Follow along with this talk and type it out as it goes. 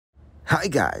Hi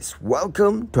guys,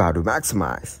 welcome to How to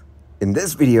Maximize. In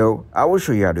this video, I will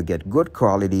show you how to get good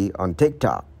quality on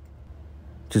TikTok.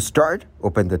 To start,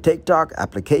 open the TikTok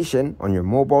application on your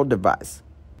mobile device.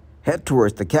 Head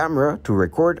towards the camera to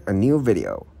record a new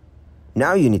video.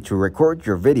 Now you need to record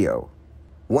your video.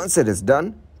 Once it is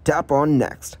done, tap on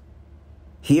Next.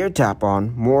 Here tap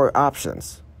on More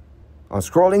Options. On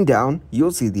scrolling down,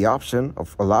 you'll see the option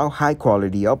of Allow High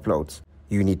Quality Uploads.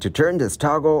 You need to turn this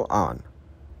toggle on.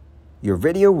 Your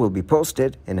video will be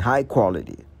posted in high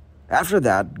quality. After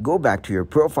that, go back to your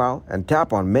profile and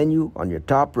tap on Menu on your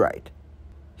top right.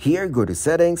 Here, go to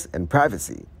Settings and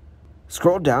Privacy.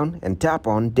 Scroll down and tap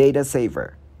on Data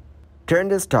Saver. Turn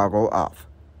this toggle off.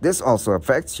 This also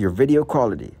affects your video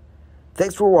quality.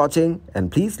 Thanks for watching,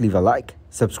 and please leave a like,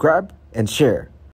 subscribe, and share.